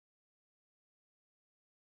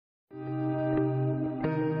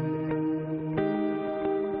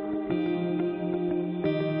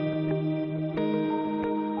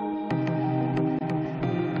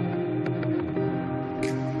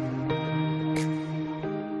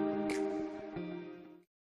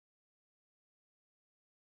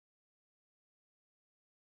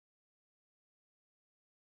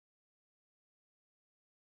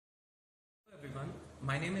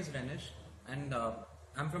My name is Renish and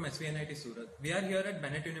I'm from SVNIT Surat. We are here at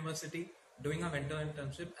Bennett University doing a winter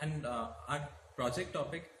internship, and our project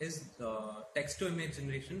topic is text to image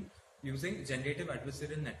generation using generative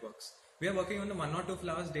adversarial networks. We are working on the 102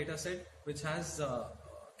 flowers dataset which has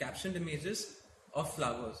captioned images of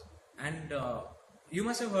flowers, and you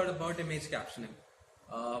must have heard about image captioning.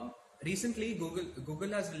 Recently, Google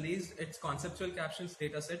has released its conceptual captions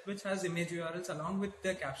dataset, which has image URLs along with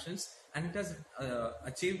their captions, and it has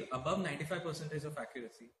achieved above 95% of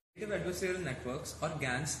accuracy. Generative adversarial networks, or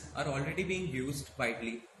GANs, are already being used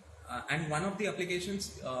widely, and one of the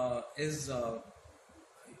applications is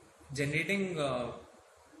generating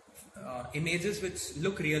images which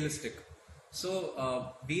look realistic. So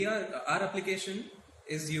our application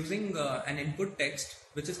is using an input text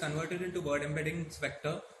which is converted into word embeddings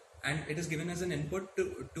vector, and it is given as an input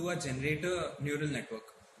to a generator neural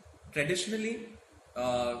network. Traditionally,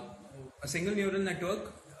 a single neural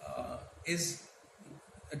network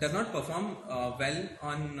does not perform well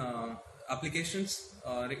on applications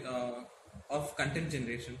of content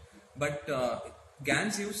generation, but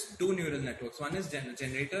GANs use two neural networks. One is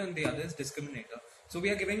generator and the other is discriminator. So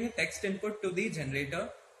we are giving a text input to the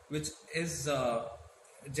generator, which is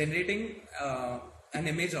generating an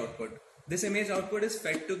image output. This image output is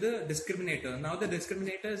fed to the discriminator. Now the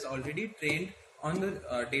discriminator is already trained on the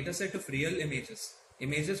dataset of real images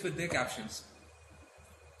with their captions.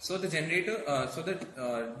 So the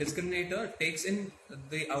discriminator takes in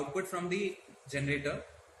the output from the generator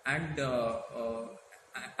and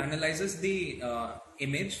analyzes the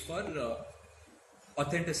image for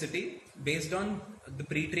authenticity based on the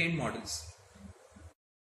pre-trained models.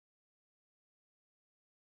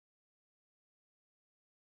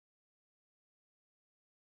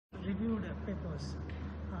 Reviewed papers.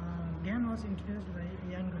 GAN was introduced by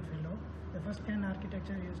Ian Goodfellow. The first GAN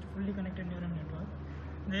architecture used fully connected neural network.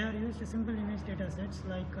 They are used simple image datasets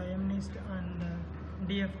like MNIST and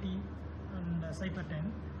DFT and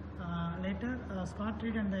Cypher10. Later, Scott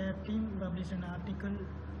Reed and their team published an article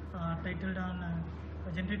titled on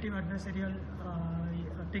generative adversarial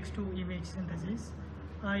text-to-image synthesis.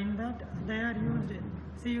 In that, they are used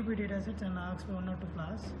CUB datasets and ARCS 102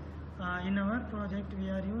 class. In our project, we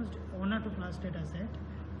are used 102 class dataset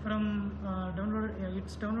from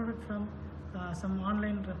it's downloaded from some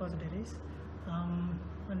online repositories,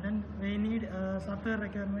 and then we need software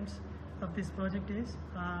requirements of this project is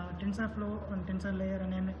Tensorflow and Tensor Layer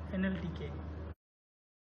and NLTK.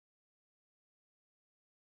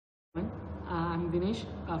 I'm Dinesh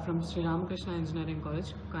from Sri Ramakrishna Engineering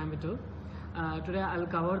College, Coimbatore. Today I'll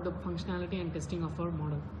cover the functionality and testing of our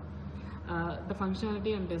model. The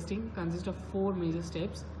functionality and testing consist of four major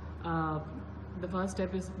steps. The first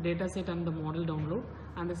step is dataset and the model download,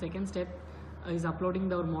 and the second step is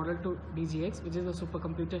uploading our model to DGX, which is a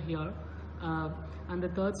supercomputer here, and the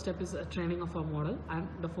third step is training of our model, and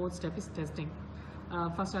the fourth step is testing.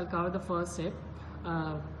 First I'll cover the first step,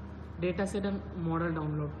 dataset and model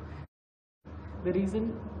download. The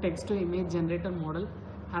recent text to image generator model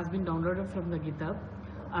has been downloaded from the GitHub,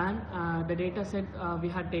 and the dataset we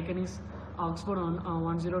had taken is Oxford on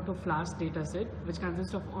 102 flowers dataset, which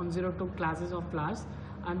consists of 102 classes of flowers,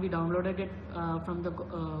 and we downloaded it from the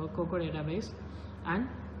Coco database. And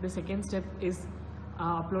the second step is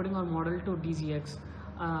uploading our model to DGX.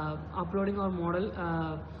 Uploading our model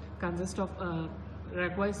consists of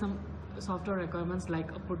requires some software requirements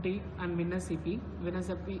like PuTTY and WinSCP.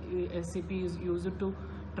 WinSCP is used to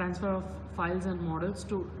transfer of files and models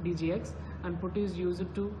to DGX, and PuTTY is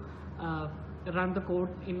used to run the code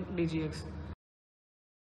in DGX.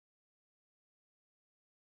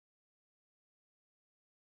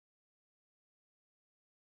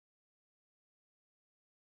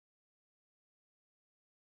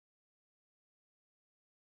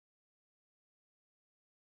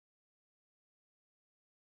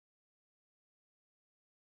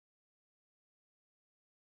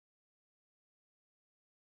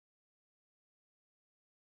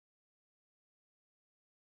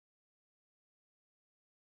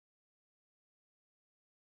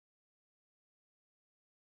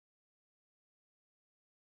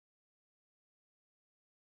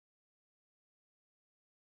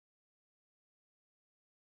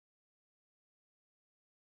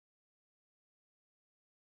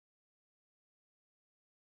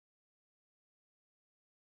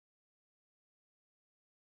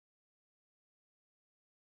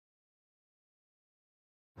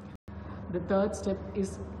 The third step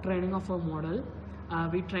is training of our model.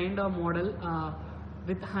 We trained our model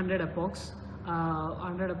with 100 epochs,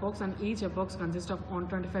 and each epoch consists of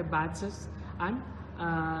 125 batches, and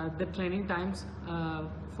The training times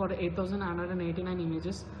for 8,189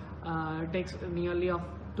 images takes nearly of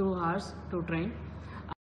 2 hours to train.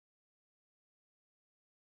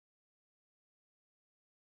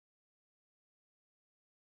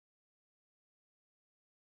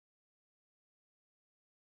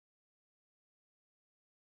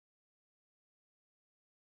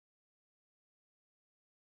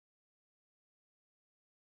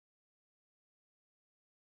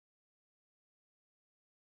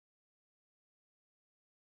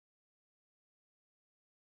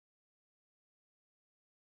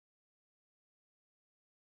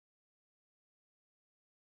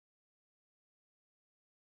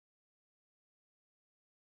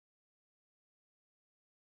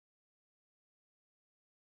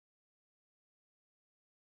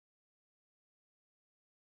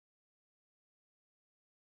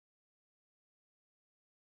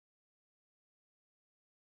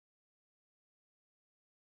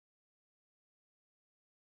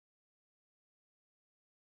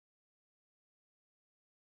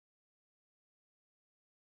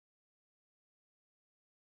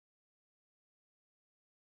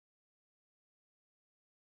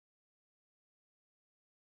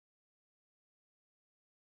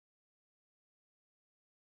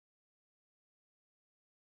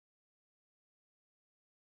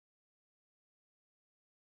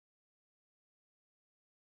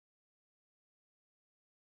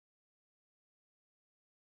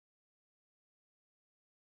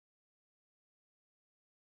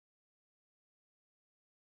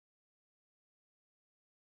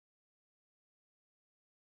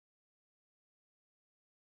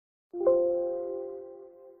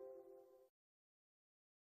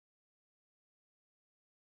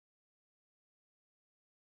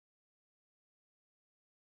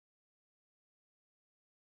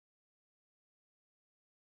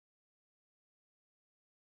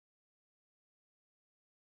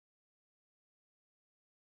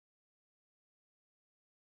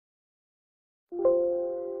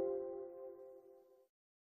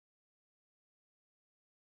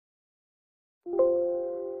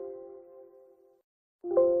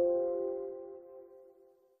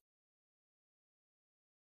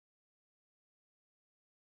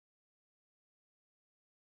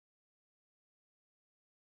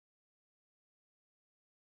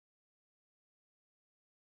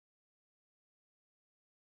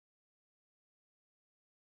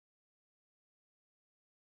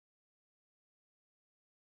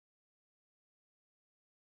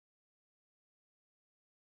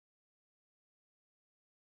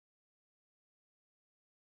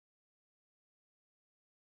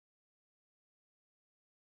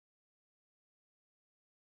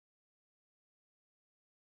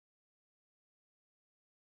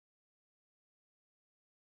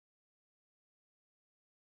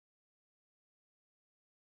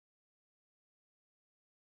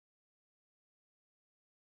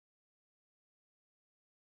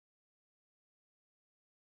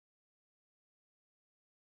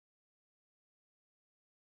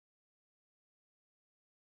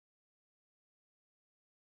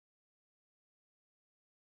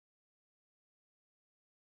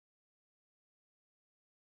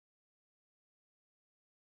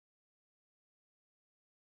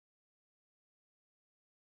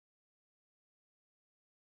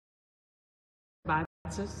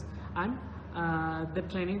 Batches, and the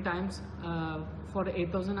training times for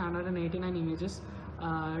 8,189 images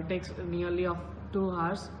takes nearly of 2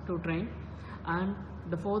 hours to train. And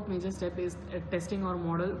the fourth major step is testing our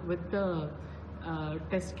model with the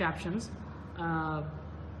test captions. Our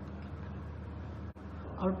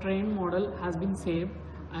trained model has been saved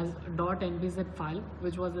as .npz file,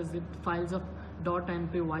 which was the zip files of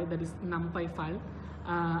 .npy, that is numpy file.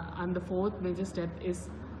 And the fourth major step is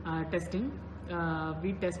testing.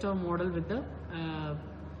 We test our model with the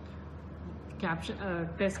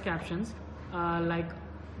test captions, like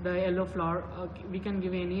the yellow flower. We can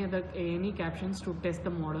give any captions to test the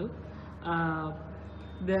model.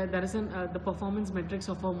 There is the performance metrics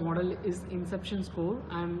of our model is inception score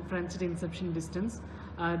and transit inception distance.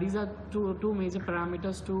 These are two major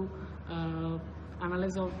parameters to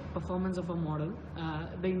analyze our performance of a model.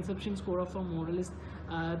 The inception score of a model is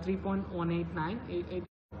 3.189.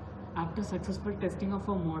 After successful testing of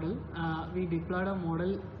a model, we deployed a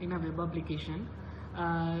model in a web application.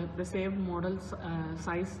 The saved model's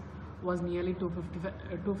size was nearly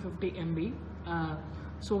 250 MB.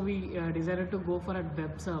 So we decided to go for a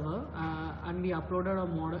web server, and we uploaded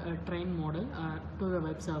a trained model to the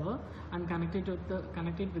web server and connected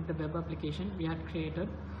with the web application we had created.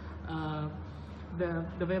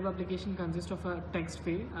 the web application consists of a text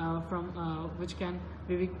field from which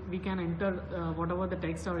we can enter whatever the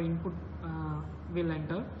text or input will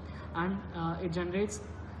enter, and it generates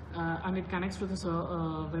and it connects to the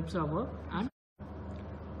web server. And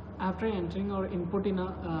after entering or input in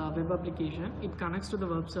a web application, it connects to the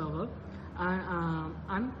web server,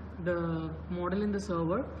 and the model in the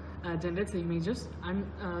server generates images and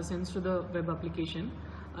sends to the web application.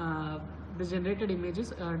 The generated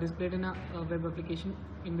images are displayed in a web application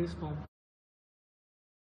in this form.